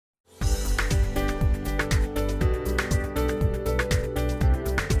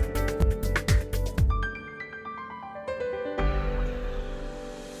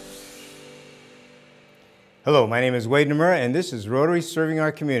Hello, my name is Wade Nomura, and this is Rotary Serving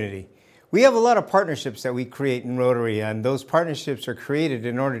Our Community. We have a lot of partnerships that we create in Rotary, and those partnerships are created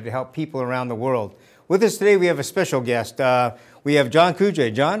in order to help people around the world. With us today, we have a special guest. We have John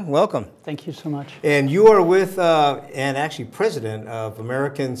Kujay. John, welcome. Thank you so much. And you are with, and actually president of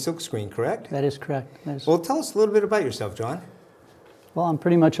American Silkscreen, correct? That is correct. Well, tell us a little bit about yourself, John. Well, I'm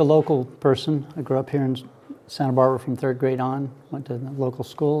pretty much a local person. I grew up here in Santa Barbara from 3rd grade on, went to the local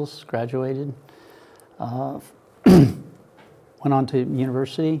schools, graduated, went on to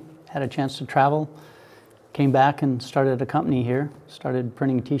university, had a chance to travel, came back and started a company here, started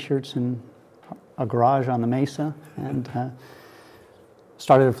printing t-shirts in a garage on the Mesa, and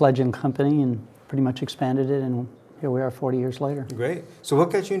started a fledgling company and pretty much expanded it, and here we are 40 years later. Great. So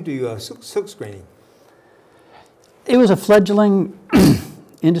what got you into silk screening? It was a fledgling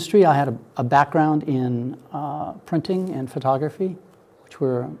industry. I had a background in printing and photography, which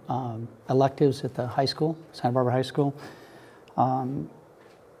were electives at the high school, Santa Barbara High School.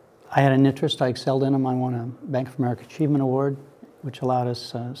 I had an interest I excelled in them. I won a Bank of America Achievement Award, which allowed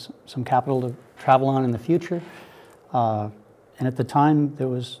us some capital to travel on in the future. And at the time, there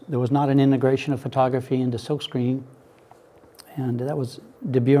was not an integration of photography into silk screening, and that was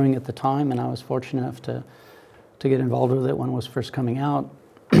debuting at the time, and I was fortunate enough to get involved with it when it was first coming out.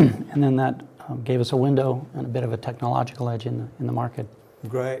 And then that gave us a window and a bit of a technological edge in the market.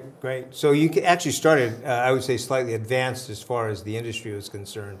 Great, great. So you actually started, I would say, slightly advanced as far as the industry was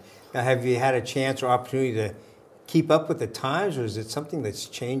concerned. Now, have you had a chance or opportunity to keep up with the times, or is it something that's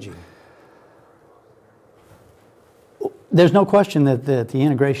changing? There's no question that the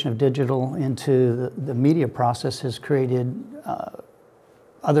integration of digital into the media process has created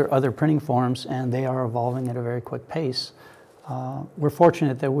other printing forms, and they are evolving at a very quick pace. We're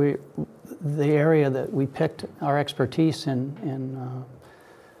fortunate that the area that we picked our expertise in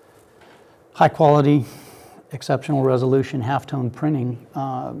high quality, exceptional resolution, halftone printing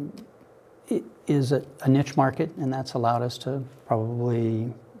is a niche market, and that's allowed us to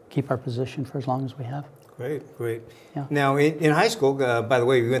probably keep our position for as long as we have. Great, great. Yeah. Now, in high school, by the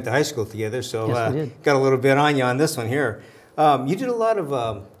way, we went to high school together, so yes, we did. Got a little bit on you on this one here. You did a lot of,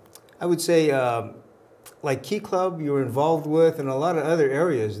 I would say, like Key Club you were involved with, and a lot of other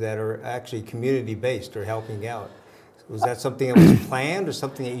areas that are actually community-based or helping out. Was that something that was planned or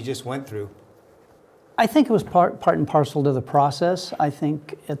something that you just went through? I think it was part and parcel to the process. I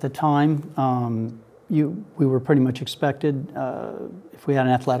think at the time, we were pretty much expected, if we had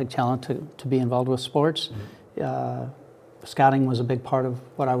an athletic talent, to be involved with sports. Mm-hmm. Scouting was a big part of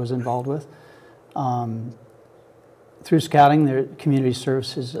what I was involved with. Through scouting, their community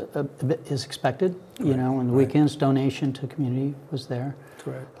service is expected. Right. You know, on the weekends, donation to community was there.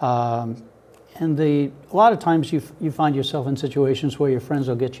 Correct. And a lot of times you find yourself in situations where your friends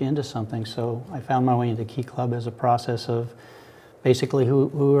will get you into something. So I found my way into Key Club as a process of basically who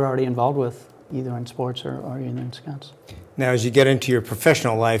we're already involved with, either in sports or either in scouts. Now, as you get into your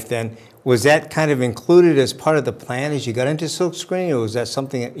professional life, then, was that kind of included as part of the plan as you got into silk screening, or was that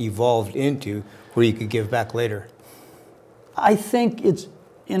something that evolved into where you could give back later? I think it's,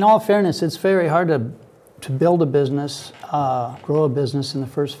 in all fairness, it's very hard to build a business, grow a business in the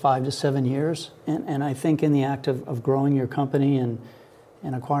first 5 to 7 years. And I think in the act of growing your company and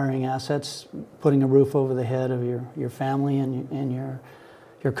acquiring assets, putting a roof over the head of your family and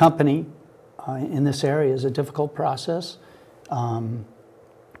your company in this area is a difficult process. And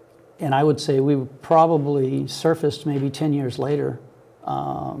I would say we probably surfaced maybe 10 years later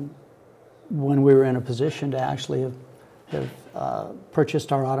when we were in a position to actually have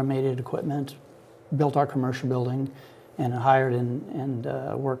purchased our automated equipment, built our commercial building, and hired and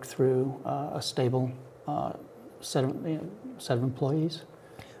worked through a stable set of employees.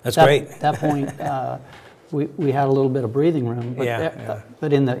 That's great. At that point, we had a little bit of breathing room, but,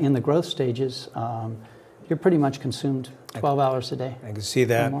 but in the growth stages, you're pretty much consumed 12 hours a day. I can see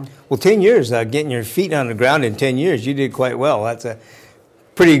that. Well, 10 years, getting your feet on the ground in 10 years, you did quite well. That's a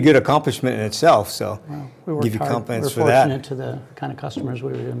pretty good accomplishment in itself, so we worked give you hard. confidence We're for that. fortunate to the kind of customers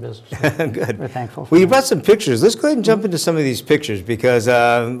we were doing business with. Good. We're thankful for Well, you that. brought some pictures. Let's go ahead and jump into some of these pictures, because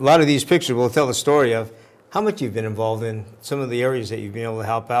a lot of these pictures will tell the story of how much you've been involved in some of the areas that you've been able to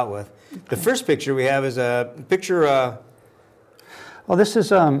help out with. Okay. The first picture we have is a picture. Well, this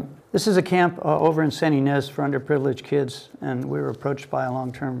is a camp over in San Ynez for underprivileged kids, and we were approached by a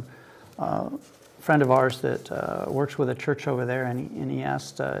long-term friend of ours that works with a church over there, and he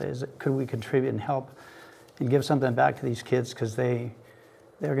asked, could we contribute and help and give something back to these kids, because they're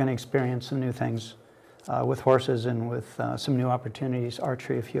going to experience some new things with horses and with some new opportunities,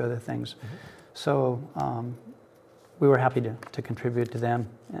 archery, a few other things. Mm-hmm. So we were happy to contribute to them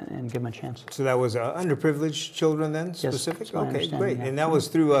and give them a chance. So that was underprivileged children then, specific? Yes, okay, great. Yeah. And that was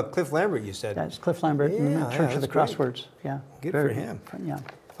through Cliff Lambert, you said? That's Cliff Lambert and the Church of the Crosswords. Yeah. Good for him. Yeah.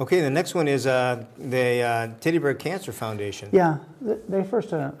 Okay, the next one is the Teddy Bear Cancer Foundation. Yeah, they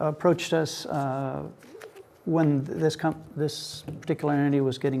first approached us when this particular entity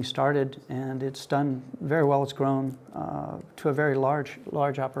was getting started, and it's done very well. It's grown to a very large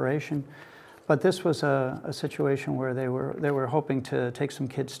operation. But this was a situation where they were hoping to take some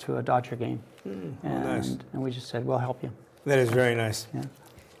kids to a Dodger game, nice. And we just said, we'll help you. That is very nice. Yeah.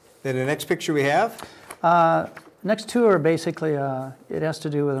 Then the next picture we have? Next two are basically, it has to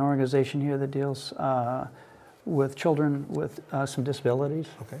do with an organization here that deals with children with some disabilities.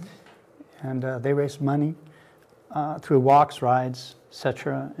 Okay. And they raised money through walks, rides,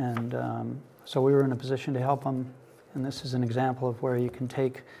 etc. And so we were in a position to help them. And this is an example of where you can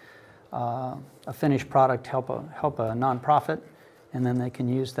take a finished product, help a nonprofit, and then they can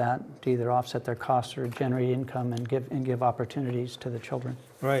use that to either offset their costs or generate income and give opportunities to the children.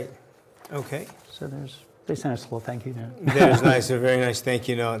 Right. Okay. So they sent us a little thank you there. That is nice. A very nice thank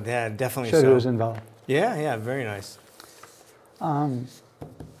you note. Yeah, definitely. Showed so. who was involved. Yeah, very nice.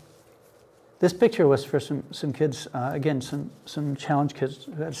 This picture was for some kids, again, some challenged kids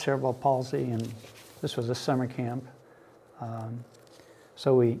who had cerebral palsy, and this was a summer camp.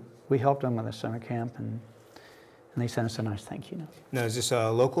 So we helped them with a summer camp, and they sent us a nice thank you note. Now, is this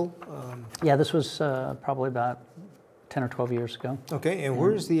local? Yeah, this was probably about 10 or 12 years ago. Okay, and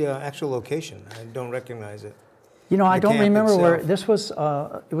where's the actual location? I don't recognize it. You know, I don't remember itself. where this was.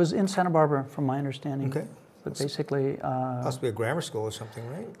 It was in Santa Barbara, from my understanding. Okay. But basically, Must be a grammar school or something,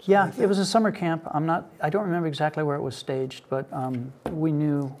 right? yeah, it was a summer camp. I don't remember exactly where it was staged, but we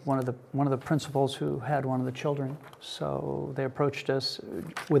knew one of the principals who had one of the children. So they approached us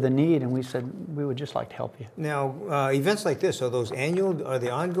with a need, and we said we would just like to help you. Now, events like this, are those annual? Are they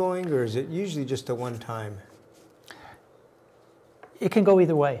ongoing, or is it usually just a one-time? It can go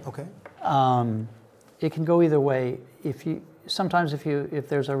either way. Okay. It can go either way. Sometimes if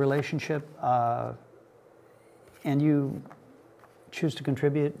there's a relationship and you choose to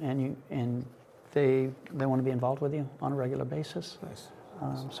contribute and they want to be involved with you on a regular basis. Nice.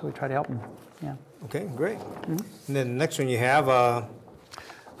 So we try to help them. Yeah. Okay, great. Mm-hmm. And then the next one you have.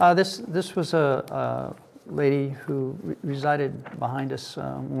 This was a lady who resided behind us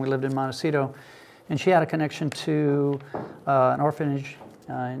when we lived in Montecito, and she had a connection to an orphanage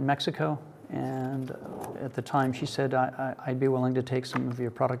in Mexico. And at the time, she said, I'd be willing to take some of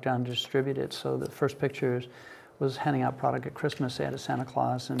your product down and distribute it. So the first picture was handing out product at Christmas. They had a Santa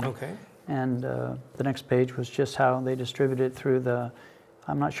Claus. And, okay. And the next page was just how they distributed it through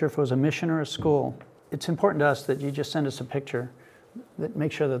I'm not sure if it was a mission or a school. It's important to us that you just send us a picture, that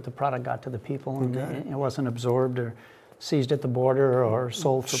make sure that the product got to the people and it wasn't absorbed or seized at the border or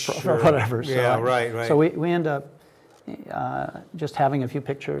sold for whatever. So yeah, right. So we end up just having a few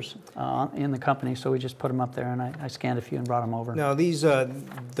pictures in the company, so we just put them up there, and I scanned a few and brought them over. Now, these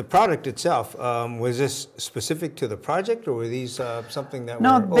the product itself, was this specific to the project, or were these something that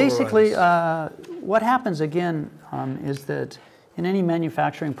No, were basically, what happens again is that in any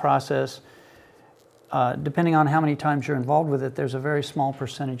manufacturing process, depending on how many times you're involved with it, there's a very small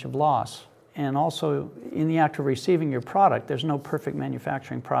percentage of loss. And also, in the act of receiving your product, there's no perfect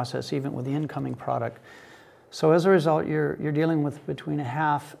manufacturing process, even with the incoming product. So as a result, you're dealing with between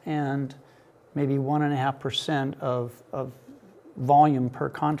 0.5% and maybe 1.5% of volume per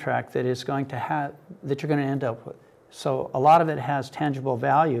contract that is going to that you're going to end up with. So a lot of it has tangible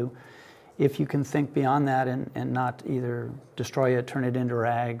value if you can think beyond that and not either destroy it, turn it into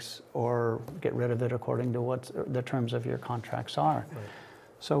rags, or get rid of it according to what the terms of your contracts are. Right.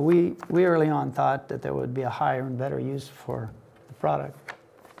 So we early on thought that there would be a higher and better use for the product.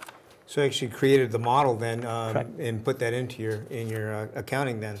 So you actually created the model then and put that into your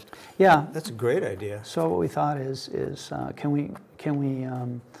accounting then. Yeah, that's a great idea. So what we thought is can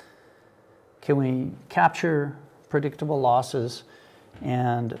we capture predictable losses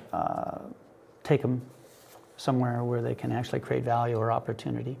and take them somewhere where they can actually create value or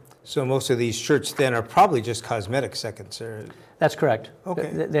opportunity. So most of these shirts then are probably just cosmetic seconds, or? That's correct.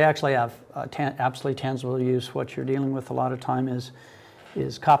 Okay. They actually have absolutely tangible use. What you're dealing with a lot of time is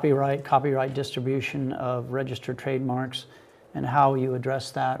copyright distribution of registered trademarks, and how you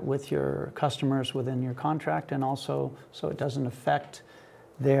address that with your customers within your contract, and also so it doesn't affect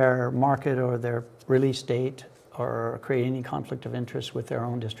their market or their release date or create any conflict of interest with their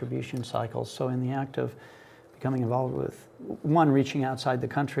own distribution cycles. So in the act of becoming involved with, reaching outside the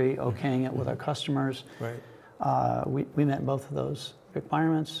country, okaying it with our customers, right. We met both of those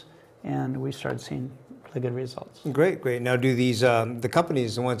requirements, and we started seeing really good results. Great, great. Now, do these the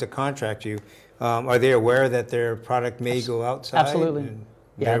companies, the ones that contract you, are they aware that their product may go outside? Absolutely. And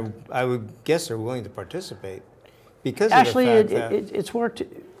Yeah. I would guess they're willing to participate because Actually, of the fact that it's worked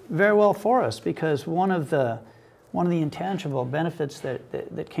very well for us, because one of the intangible benefits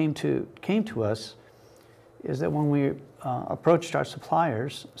that came to us is that when we approached our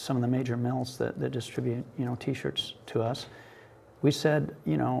suppliers, some of the major mills that distribute T-shirts to us, we said,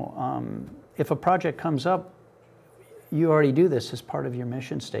 if a project comes up, you already do this as part of your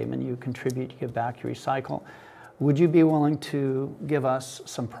mission statement. You contribute, you give back, you recycle. Would you be willing to give us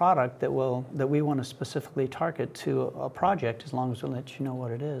some product that we want to specifically target to a project, as long as we let you know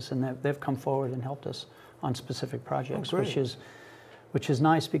what it is? And they've come forward and helped us on specific projects, which is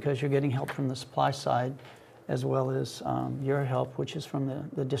nice, because you're getting help from the supply side, as well as your help, which is from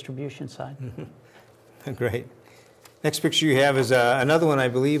the distribution side. Great. Next picture you have is another one, I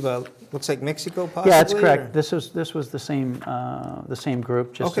believe. Looks like Mexico, possibly. Yeah, that's correct. This was the same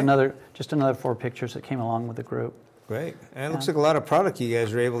group. Just Okay. another 4 pictures that came along with the group. Great. And it looks like a lot of product you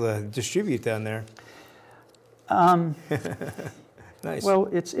guys are able to distribute down there. Nice. Well,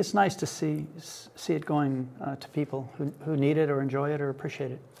 it's nice to see it going to people who need it or enjoy it or appreciate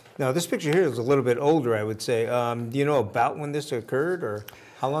it. Now, this picture here is a little bit older, I would say. Do you know about when this occurred, or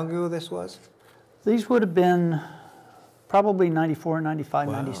how long ago this was? These would have been probably 94, 95,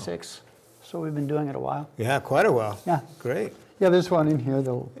 Wow. 96. So we've been doing it a while. Yeah, quite a while. Yeah. Great. Yeah, there's one in here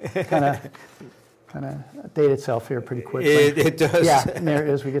that'll kind of date itself here pretty quickly. It does. Yeah, and there it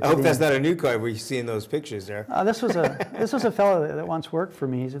is. We get I to hope the that's end. not a new card where you're seeing those pictures there. This was a fellow that once worked for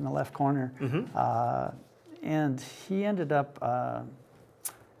me. He's in the left corner, and he ended up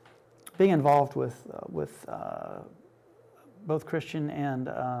being involved with both Christian and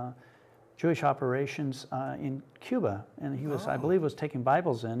Jewish operations in Cuba, and he was, I believe, was taking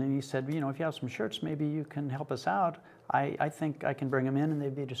Bibles in, and he said, if you have some shirts, maybe you can help us out. I think I can bring them in, and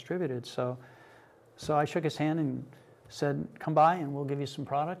they'd be distributed. So I shook his hand and said, come by, and we'll give you some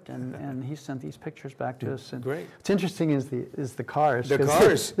product, and he sent these pictures back to us. And Great. What's interesting is the cars. The 'cause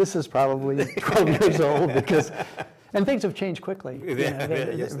cars. This is probably 12 years old, because. And things have changed quickly, Yes,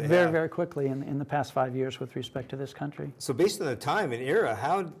 they very, have. very quickly in the past 5 years with respect to this country. So based on the time and era,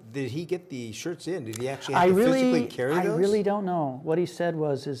 how did he get the shirts in? Did he actually have to physically carry those? I really don't know. What he said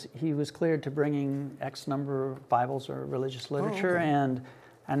is he was cleared to bringing X number of Bibles or religious literature, okay.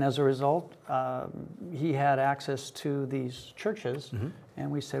 and as a result, he had access to these churches, and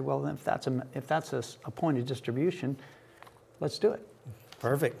we said, well, if that's a point of distribution, let's do it.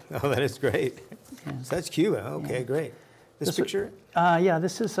 Perfect. Oh, that is great. Yeah. So that's Cuba. Okay, great. This picture?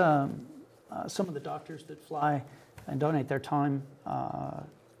 This is some of the doctors that fly and donate their time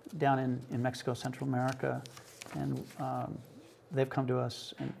down in Mexico, Central America, and they've come to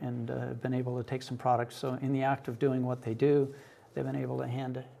us and have been able to take some products. So in the act of doing what they do, they've been able to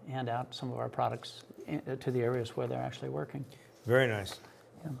hand out some of our products to the areas where they're actually working. Very nice.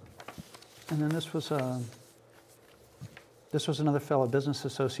 Yeah. And then this was another fellow business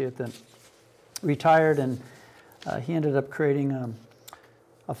associate that retired, and he ended up creating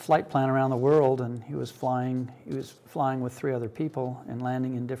a flight plan around the world, and he was flying with 3 other people and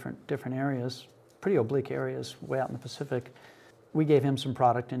landing in different areas, pretty oblique areas way out in the Pacific. We gave him some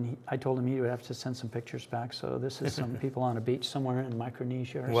product, and I told him he would have to send some pictures back. So this is some people on a beach somewhere in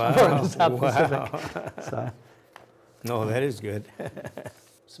Micronesia or somewhere in the South Pacific. So, No, that is good.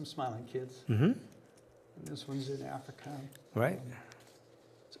 some smiling kids. Mm-hmm. And this one's in Africa. Right.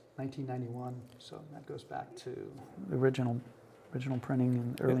 It's 1991, so that goes back to the original printing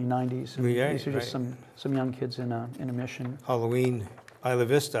in the early 90s. And Yeah, these are just right. some young kids in a mission. Halloween, Isla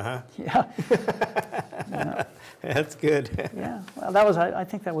Vista, huh? Yeah. Yeah. That's good. Yeah. Well, I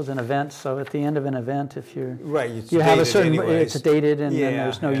think that was an event. So at the end of an event, if you're Right. you have a certain, anyways. it's dated, and then Yeah,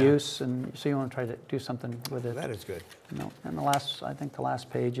 there's no yeah. use, and so you want to try to do something with it. That is good. And I think the last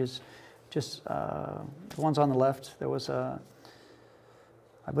page is just the ones on the left. There was I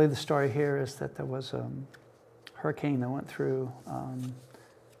believe the story here is that there was a hurricane that went through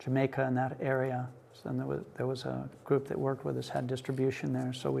Jamaica and that area. And there was a group that worked with us, had distribution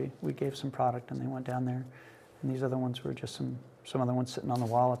there, so we gave some product, and they went down there. And these other ones were just some other ones sitting on the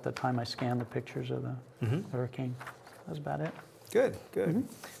wall at the time I scanned the pictures of the hurricane. That was about it. Good, good.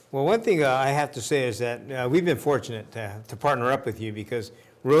 Well, one thing I have to say is that we've been fortunate to partner up with you, because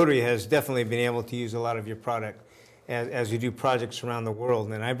Rotary has definitely been able to use a lot of your product as we do projects around the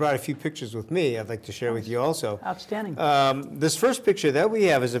world. And I brought a few pictures with me I'd like to share with you also. Outstanding. This first picture that we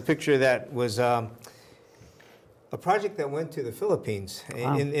have is a picture that was A project that went to the Philippines.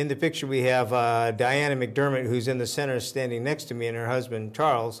 Wow. In the picture we have Diana McDermott, who's in the center standing next to me, and her husband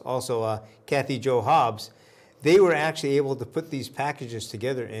Charles, also Kathy Jo Hobbs. They were actually able to put these packages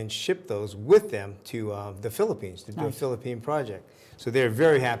together and ship those with them to the Philippines to do a Philippine project. So they're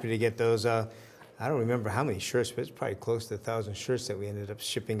very happy to get those. I don't remember how many shirts, but it's probably close to 1,000 shirts that we ended up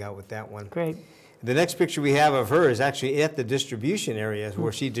shipping out with that one. Great. The next picture we have of her is actually at the distribution area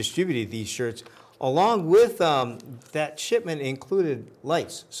where she distributed these shirts. Along with that shipment included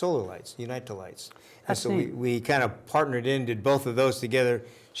lights, solar lights, Unite lights. And so we kind of partnered in, did both of those together.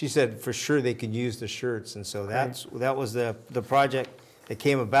 She said for sure they could use the shirts, and so that was the project that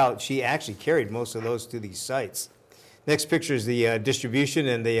came about. She actually carried most of those to these sites. Next picture is the distribution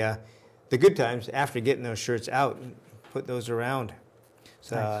and the good times after getting those shirts out and put those around.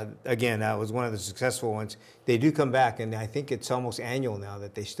 So again, that was one of the successful ones. They do come back, and I think it's almost annual now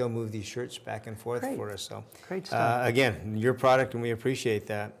that they still move these shirts back and forth for us. So great stuff. again, your product, and we appreciate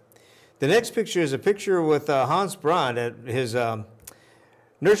that. The next picture is a picture with Hans Brand at his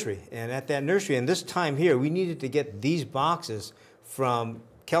nursery, and at that nursery, and this time here, we needed to get these boxes from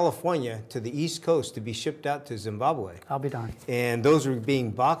California to the East Coast to be shipped out to Zimbabwe. I'll be darned. And those were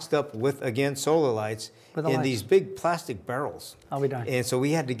being boxed up with, again, solar lights in these big plastic barrels. I'll be darned. And so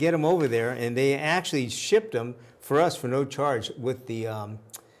we had to get them over there, and they actually shipped them for us for no charge with the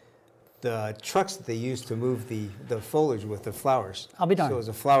trucks that they used to move the foliage with the flowers. I'll be darned. So it was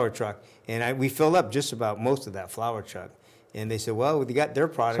a flower truck. And we filled up just about most of that flower truck. And they said, well, they got their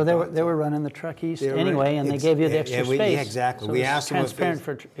product. So they were running the truck east anyway, and they gave you the extra space. Yeah, exactly. So we asked them if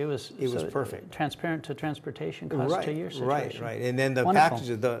it was perfect. Transparent to transportation cost to your situation. Right. And then the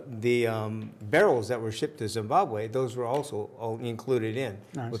packages, the barrels that were shipped to Zimbabwe, those were also all included in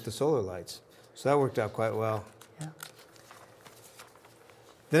with the solar lights. So that worked out quite well. Yeah.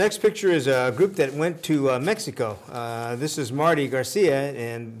 The next picture is a group that went to Mexico. This is Marty Garcia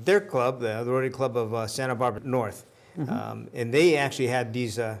and their club, the Rotary Club of Santa Barbara North. And they actually had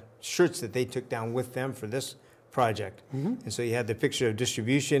these shirts that they took down with them for this project. And so you had the picture of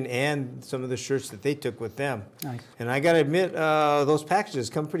distribution and some of the shirts that they took with them. Nice. And I got to admit, those packages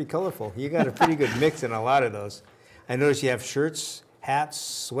come pretty colorful. You got a pretty good mix in a lot of those. I noticed you have shirts,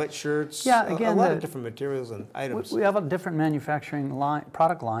 hats, sweatshirts, again, a lot of different materials and items. We have a different manufacturing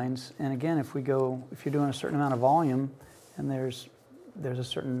product lines, and again, if you're doing a certain amount of volume, and there's a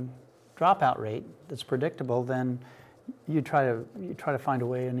certain dropout rate that's predictable, then you try to find a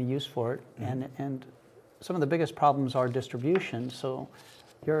way and a use for it. And some of the biggest problems are distribution. So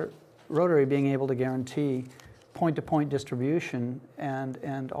your Rotary being able to guarantee point-to-point distribution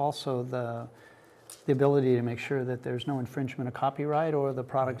and also the ability to make sure that there's no infringement of copyright, or the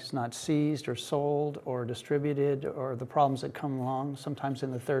product is not seized or sold or distributed, or the problems that come along sometimes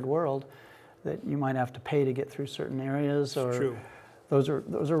in the third world that you might have to pay to get through certain areas. Or True. Those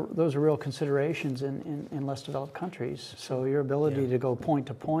are real considerations in less developed countries. So your ability to go point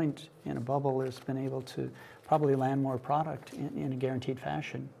to point in a bubble has been able to probably land more product in a guaranteed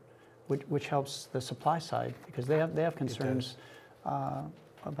fashion, which helps the supply side, because they have concerns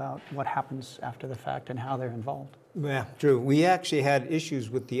about what happens after the fact and how they're involved. Yeah, true. We actually had issues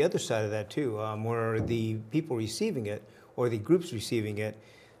with the other side of that too, where the people receiving it or the groups receiving it,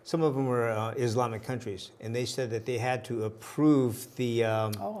 some of them were Islamic countries, and they said that they had to approve the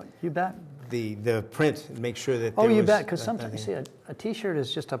oh, you bet. The print and make sure that oh, you bet, because sometimes you see a T-shirt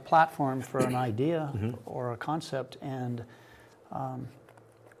is just a platform for an idea or a concept, and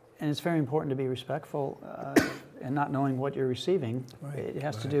it's very important to be respectful and not knowing what you're receiving. Right. It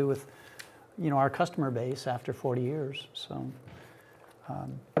has to do with our customer base after 40 years. So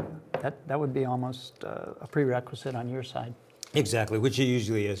that would be almost a prerequisite on your side. Exactly, which it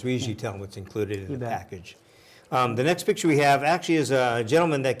usually is. We usually tell them what's included in the package. The next picture we have actually is a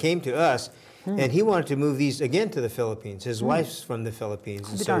gentleman that came to us, and he wanted to move these again to the Philippines. His wife's from the Philippines,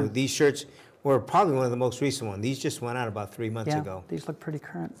 and so these shirts were probably one of the most recent ones. These just went out about 3 months ago. These look pretty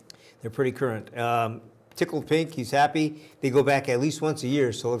current. They're pretty current. Tickled Pink, he's happy. They go back at least once a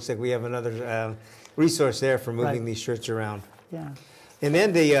year, so it looks like we have another resource there for moving these shirts around. Yeah. And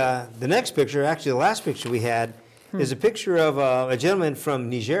then the next picture, actually the last picture we had, is a picture of a gentleman from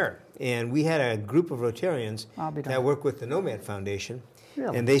Niger. And we had a group of Rotarians that work with the Nomad Foundation.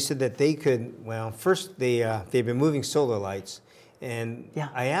 Really? And they said that they could, well, first they've been moving solar lights. And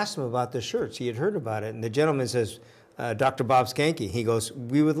I asked him about the shirts. He had heard about it. And the gentleman says, Dr. Bob Skanke, he goes,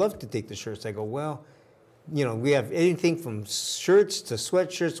 we would love to take the shirts. I go, well, we have anything from shirts to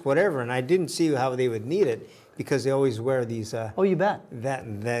sweatshirts, whatever. And I didn't see how they would need it because they always wear these. Oh, you bet.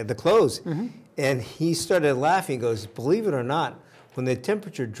 The clothes. And he started laughing. He goes, believe it or not, when the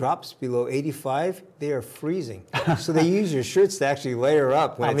temperature drops below 85, they are freezing. So they use your shirts to actually layer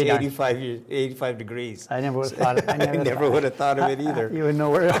up when it's 85 degrees. I never would have thought of it. I never would have thought of it either. You would know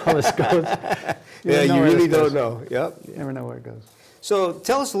where all this goes. Yeah, you really don't know. Yep. You never know where it goes. So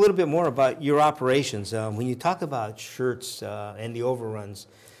tell us a little bit more about your operations. When you talk about shirts and the overruns,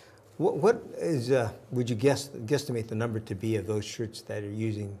 what is, would you guesstimate the number to be of those shirts that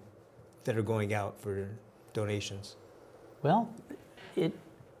are going out for donations? Well, it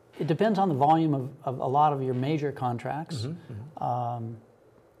depends on the volume of a lot of your major contracts.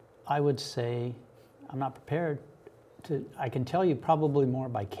 I would say, I'm not prepared I can tell you probably more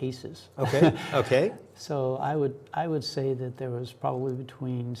by cases. Okay. Okay. So I would say that there was probably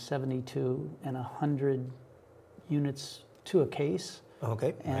between 72 and 100 units to a case.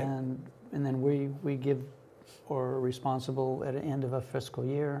 Okay. And then we give or are responsible at the end of a fiscal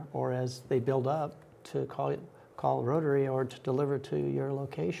year or as they build up to call Rotary or to deliver to your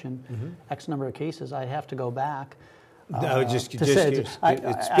location. X number of cases. I'd have to go back.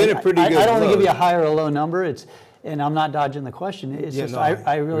 It's been a pretty good I don't want to give you a load. high or a low number. And I'm not dodging the question. It's Yeah, just no,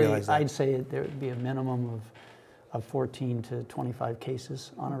 I really realize that. I'd say there would be a minimum of 14 to 25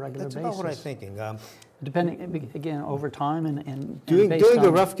 cases on a regular basis. That's about what I'm thinking. Depending again over time and Doing based a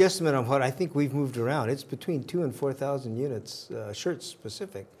on, rough guesstimate on what I think we've moved around, it's between 2,000 and 4,000 units, shirts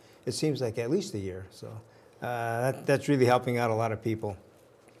specific. It seems like at least a year. So that's really helping out a lot of people.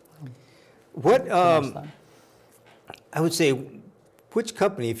 What I would say, which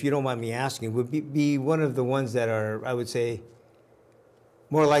company, if you don't mind me asking, would be one of the ones that are, I would say,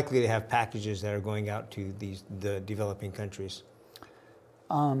 more likely to have packages that are going out to the developing countries?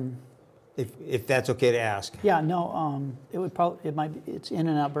 If that's okay to ask. Yeah, no, it's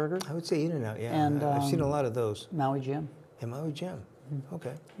In-N-Out Burger. I would say In-N-Out, yeah. And, I've seen a lot of those. Maui Jim. And Maui Jim.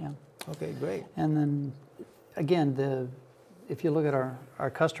 Okay. Yeah. Okay, great. And then, again, if you look at our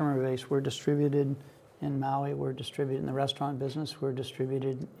customer base, we're distributed in Maui, we're distributed in the restaurant business, we're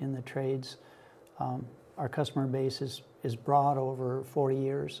distributed in the trades. Our customer base is broad over 40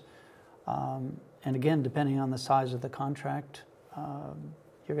 years. And again, depending on the size of the contract,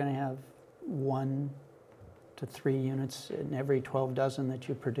 you're going to have 1 to 3 units in every 12 dozen that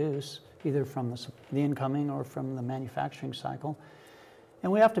you produce, either from the incoming or from the manufacturing cycle.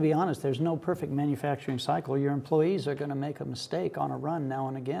 And we have to be honest, there's no perfect manufacturing cycle. Your employees are going to make a mistake on a run now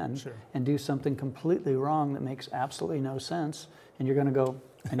and again. Sure. And do something completely wrong that makes absolutely no sense. And you're going to go,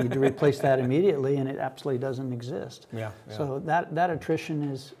 I need to replace that immediately, and it absolutely doesn't exist. Yeah. So that attrition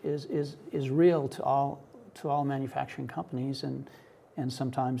is real to all manufacturing companies, and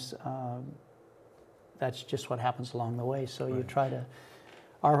sometimes that's just what happens along the way. So you try to,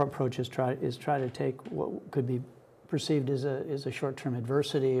 our approach is try to take what could be perceived as a short-term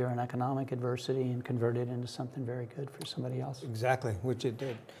adversity or an economic adversity and convert it into something very good for somebody else. Exactly, which it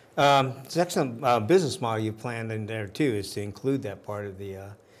did. It's an excellent business model you planned in there too, is to include that part of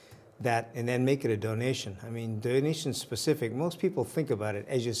that and then make it a donation. I mean, donation specific. Most people think about it,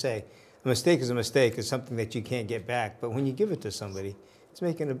 as you say, a mistake is a mistake. It's something that you can't get back. But when you give it to somebody, it's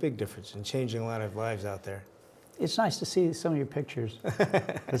making a big difference and changing a lot of lives out there. It's nice to see some of your pictures.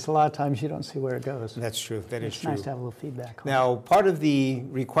 Because a lot of times you don't see where it goes. That's true. That is true. It's nice to have a little feedback. Now, part of the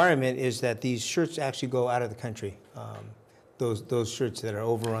requirement is that these shirts actually go out of the country. Those shirts that are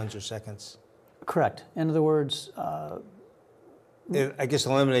overruns or seconds. Correct. In other words, it, I guess,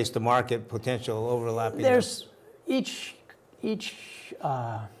 eliminates the market potential overlapping. There's each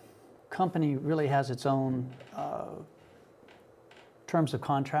company really has its own terms of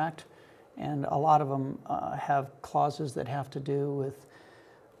contract. And a lot of them have clauses that have to do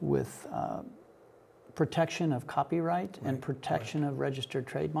with protection of copyright and protection of registered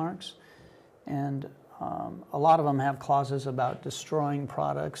trademarks. And a lot of them have clauses about destroying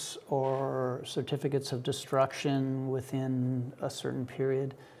products or certificates of destruction within a certain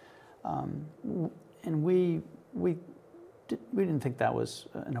period. And we didn't think that was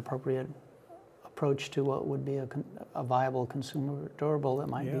an appropriate approach to what would be a viable consumer durable that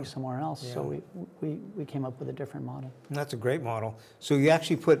might be somewhere else. Yeah. So we came up with a different model. And that's a great model. So you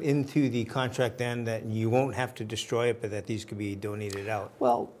actually put into the contract then that you won't have to destroy it, but that these could be donated out.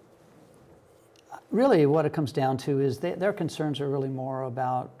 Well, really what it comes down to is their concerns are really more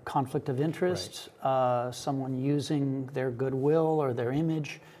about conflict of interest, someone using their goodwill or their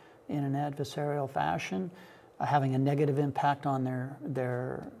image in an adversarial fashion, having a negative impact on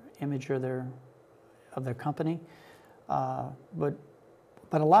their image or of their company, but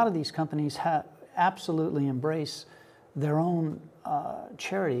a lot of these companies absolutely embrace their own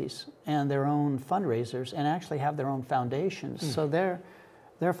charities and their own fundraisers, and actually have their own foundations. So their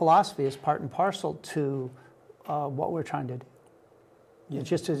philosophy is part and parcel to what we're trying to do. It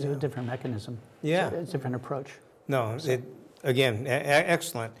just is a different mechanism. Yeah. It's a different approach. No, again,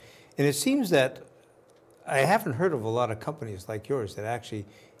 excellent. And it seems that I haven't heard of a lot of companies like yours that actually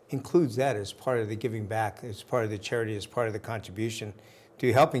includes that as part of the giving back, as part of the charity, as part of the contribution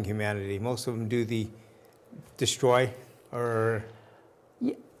to helping humanity. Most of them do the destroy or...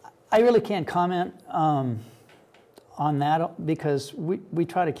 Yeah, I really can't comment on that because we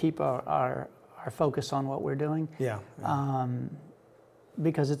try to keep our focus on what we're doing. Yeah.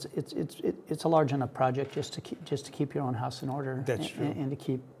 Because it's a large enough project just to keep your own house in order. That's true. And to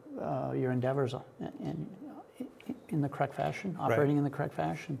keep your endeavors in the correct fashion, operating in the correct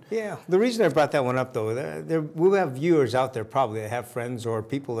fashion. Yeah. The reason I brought that one up, though, we'll have viewers out there probably that have friends or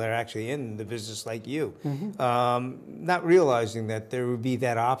people that are actually in the business like you, not realizing that there would be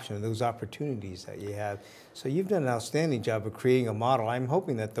that option, those opportunities that you have. So you've done an outstanding job of creating a model. I'm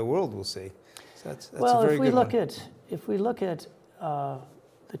hoping that the world will see. So that's well, a very good one. If we look at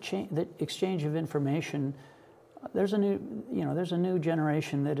the exchange of information, there's a new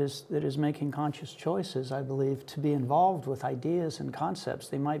generation that is making conscious choices, I believe, to be involved with ideas and concepts.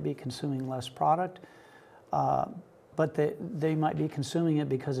 They might be consuming less product, but they might be consuming it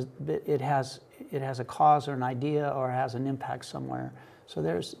because it has a cause or an idea or has an impact somewhere. So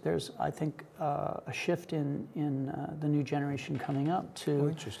there's I think a shift in the new generation coming up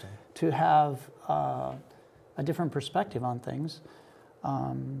to have a different perspective on things,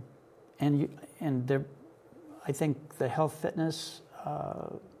 I think the health fitness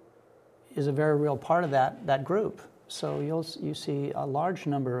is a very real part of that group. So you see a large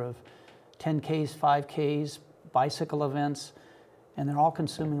number of 10Ks, 5Ks, bicycle events, and they're all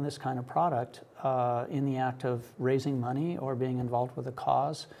consuming this kind of product in the act of raising money or being involved with a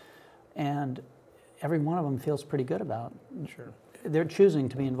cause, and every one of them feels pretty good about it. Sure. They're choosing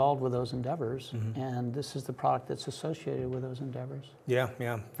to be involved with those endeavors, and this is the product that's associated with those endeavors. Yeah,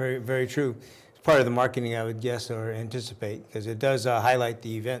 very, very true. It's part of the marketing, I would guess, or anticipate, because it does highlight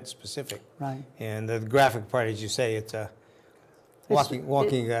the event specific. Right. And the graphic part, as you say, it's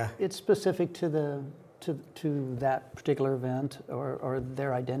walking. It's specific to that particular event or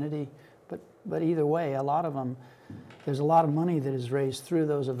their identity, but either way, a lot of them, there's a lot of money that is raised through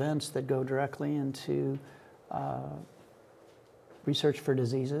those events that go directly into research for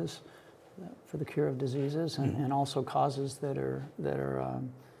diseases, for the cure of diseases, and also causes that are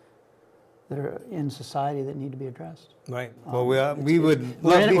in society that need to be addressed. Right. Well, we would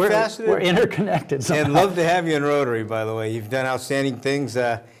love to be fascinated. We're interconnected somehow. And love to have you in Rotary, by the way. You've done outstanding things.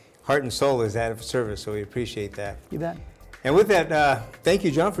 Heart and soul is at service, so we appreciate that. You bet. And with that, thank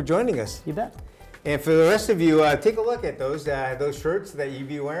you, John, for joining us. You bet. And for the rest of you, take a look at those shirts that you'd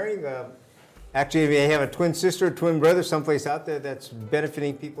be wearing. Actually, if you have a twin sister, twin brother someplace out there that's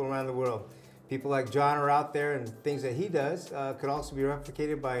benefiting people around the world. People like John are out there, and things that he does could also be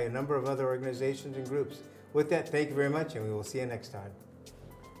replicated by a number of other organizations and groups. With that, thank you very much, and we will see you next time.